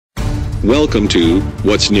Welcome to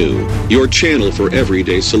What's New, your channel for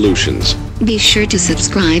everyday solutions. Be sure to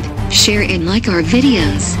subscribe, share and like our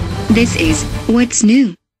videos. This is What's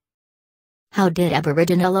New. How did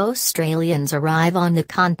Aboriginal Australians arrive on the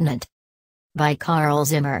continent? By Carl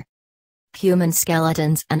Zimmer. Human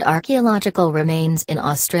skeletons and archaeological remains in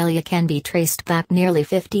Australia can be traced back nearly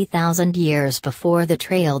 50,000 years before the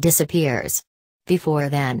trail disappears. Before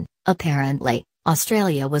then, apparently,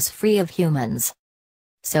 Australia was free of humans.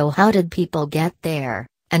 So how did people get there,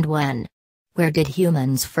 and when? Where did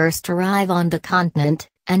humans first arrive on the continent,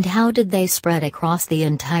 and how did they spread across the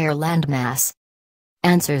entire landmass?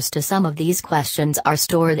 Answers to some of these questions are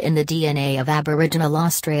stored in the DNA of Aboriginal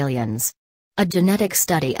Australians. A genetic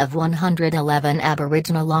study of 111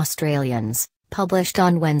 Aboriginal Australians, published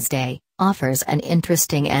on Wednesday, offers an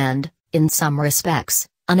interesting and, in some respects,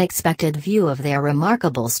 unexpected view of their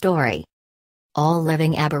remarkable story. All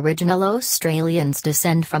living Aboriginal Australians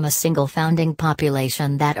descend from a single founding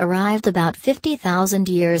population that arrived about 50,000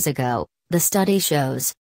 years ago, the study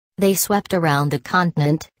shows. They swept around the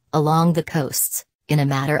continent, along the coasts, in a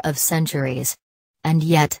matter of centuries. And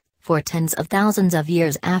yet, for tens of thousands of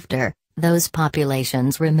years after, those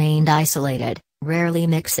populations remained isolated, rarely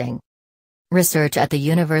mixing. Research at the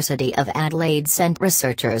University of Adelaide sent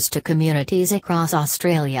researchers to communities across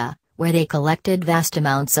Australia, where they collected vast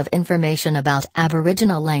amounts of information about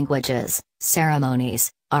Aboriginal languages,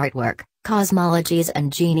 ceremonies, artwork, cosmologies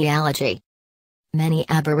and genealogy. Many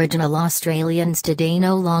Aboriginal Australians today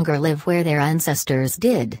no longer live where their ancestors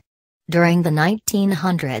did. During the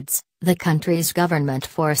 1900s, the country's government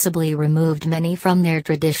forcibly removed many from their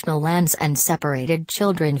traditional lands and separated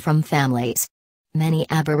children from families. Many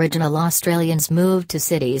Aboriginal Australians moved to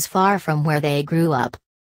cities far from where they grew up.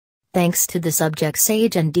 Thanks to the subject's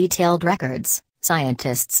age and detailed records,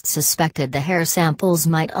 scientists suspected the hair samples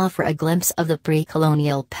might offer a glimpse of the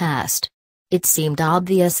pre-colonial past. It seemed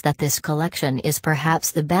obvious that this collection is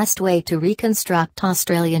perhaps the best way to reconstruct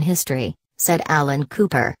Australian history, said Alan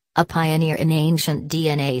Cooper, a pioneer in ancient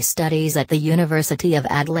DNA studies at the University of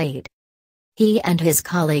Adelaide. He and his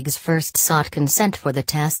colleagues first sought consent for the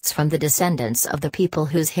tests from the descendants of the people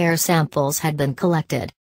whose hair samples had been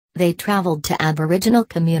collected. They traveled to Aboriginal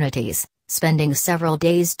communities, spending several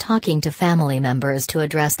days talking to family members to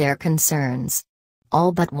address their concerns.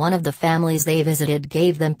 All but one of the families they visited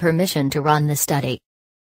gave them permission to run the study.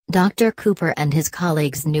 Dr. Cooper and his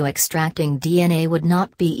colleagues knew extracting DNA would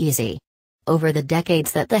not be easy. Over the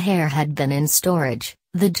decades that the hair had been in storage,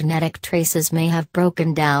 the genetic traces may have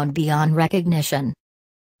broken down beyond recognition.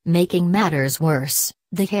 Making matters worse,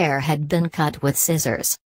 the hair had been cut with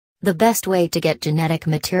scissors. The best way to get genetic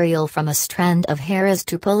material from a strand of hair is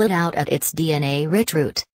to pull it out at its DNA-rich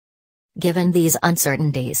root. Given these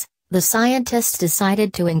uncertainties, the scientists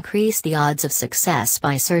decided to increase the odds of success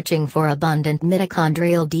by searching for abundant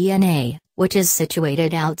mitochondrial DNA, which is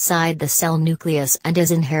situated outside the cell nucleus and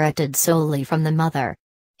is inherited solely from the mother.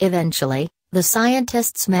 Eventually, the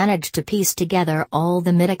scientists managed to piece together all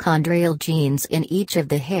the mitochondrial genes in each of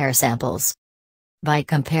the hair samples. By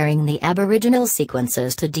comparing the Aboriginal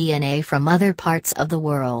sequences to DNA from other parts of the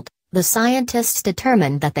world, the scientists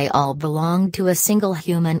determined that they all belonged to a single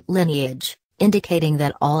human lineage, indicating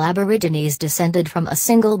that all Aborigines descended from a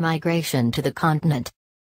single migration to the continent.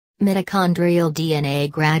 Mitochondrial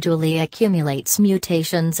DNA gradually accumulates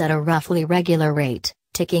mutations at a roughly regular rate,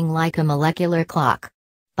 ticking like a molecular clock.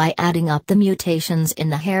 By adding up the mutations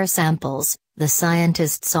in the hair samples, the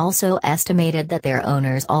scientists also estimated that their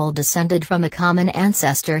owners all descended from a common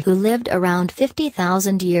ancestor who lived around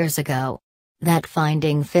 50,000 years ago. That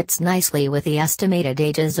finding fits nicely with the estimated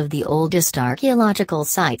ages of the oldest archaeological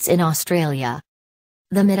sites in Australia.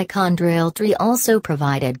 The mitochondrial tree also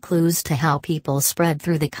provided clues to how people spread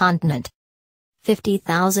through the continent.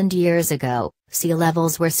 50,000 years ago, sea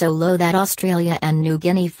levels were so low that Australia and New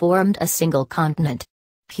Guinea formed a single continent.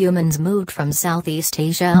 Humans moved from Southeast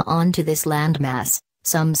Asia onto this landmass,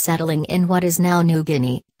 some settling in what is now New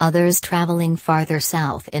Guinea, others traveling farther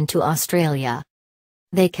south into Australia.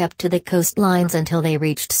 They kept to the coastlines until they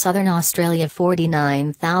reached southern Australia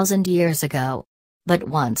 49,000 years ago. But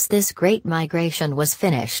once this great migration was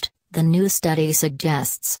finished, the new study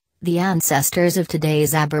suggests, the ancestors of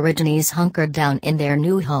today's Aborigines hunkered down in their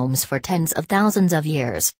new homes for tens of thousands of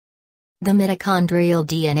years. The mitochondrial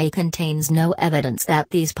DNA contains no evidence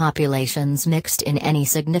that these populations mixed in any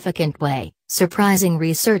significant way, surprising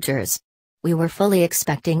researchers. We were fully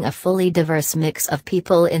expecting a fully diverse mix of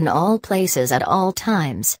people in all places at all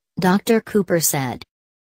times, Dr. Cooper said.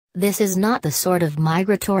 This is not the sort of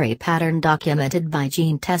migratory pattern documented by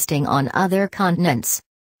gene testing on other continents.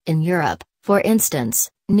 In Europe, for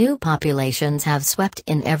instance, New populations have swept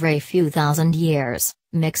in every few thousand years,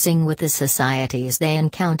 mixing with the societies they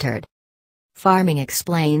encountered. Farming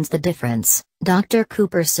explains the difference, Dr.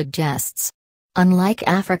 Cooper suggests. Unlike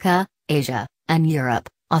Africa, Asia, and Europe,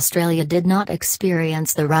 Australia did not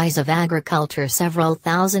experience the rise of agriculture several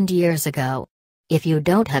thousand years ago. If you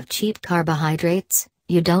don't have cheap carbohydrates,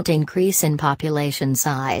 you don't increase in population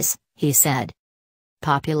size, he said.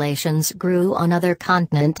 Populations grew on other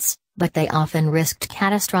continents, but they often risked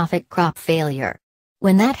catastrophic crop failure.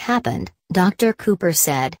 When that happened, Dr. Cooper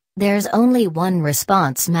said, there's only one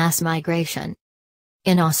response: mass migration.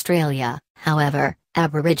 In Australia, however,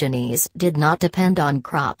 Aborigines did not depend on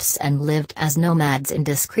crops and lived as nomads in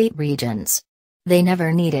discrete regions. They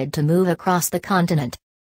never needed to move across the continent.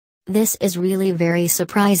 This is really very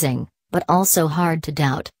surprising, but also hard to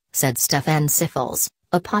doubt, said Stefan Siffels,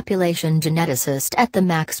 a population geneticist at the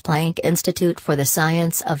Max Planck Institute for the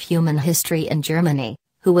Science of Human History in Germany,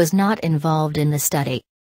 who was not involved in the study.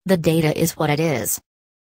 The data is what it is.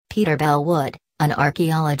 Peter Bellwood, an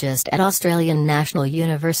archaeologist at Australian National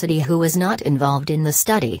University who was not involved in the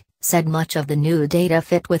study, said much of the new data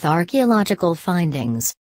fit with archaeological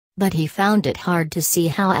findings. But he found it hard to see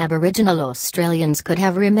how Aboriginal Australians could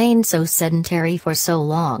have remained so sedentary for so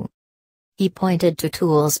long. He pointed to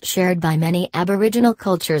tools shared by many Aboriginal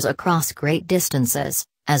cultures across great distances,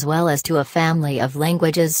 as well as to a family of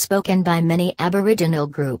languages spoken by many Aboriginal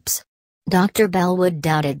groups. Dr. Bellwood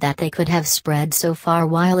doubted that they could have spread so far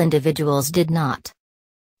while individuals did not.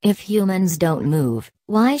 If humans don't move,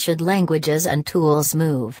 why should languages and tools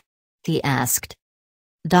move? He asked.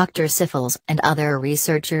 Dr. Siffels and other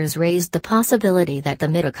researchers raised the possibility that the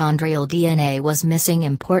mitochondrial DNA was missing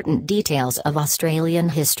important details of Australian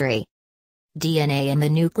history. DNA in the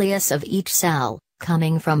nucleus of each cell,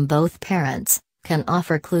 coming from both parents, can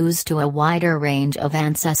offer clues to a wider range of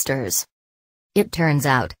ancestors. It turns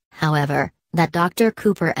out, however, that Dr.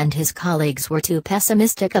 Cooper and his colleagues were too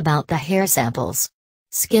pessimistic about the hair samples.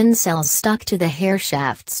 Skin cells stuck to the hair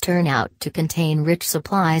shafts turn out to contain rich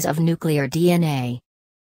supplies of nuclear DNA.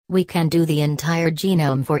 We can do the entire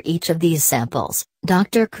genome for each of these samples,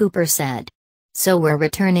 Dr. Cooper said. So we're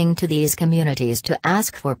returning to these communities to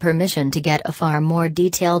ask for permission to get a far more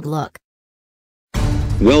detailed look.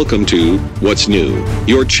 Welcome to What's New,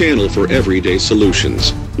 your channel for everyday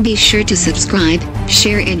solutions. Be sure to subscribe,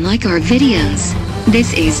 share and like our videos.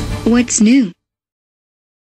 This is What's New.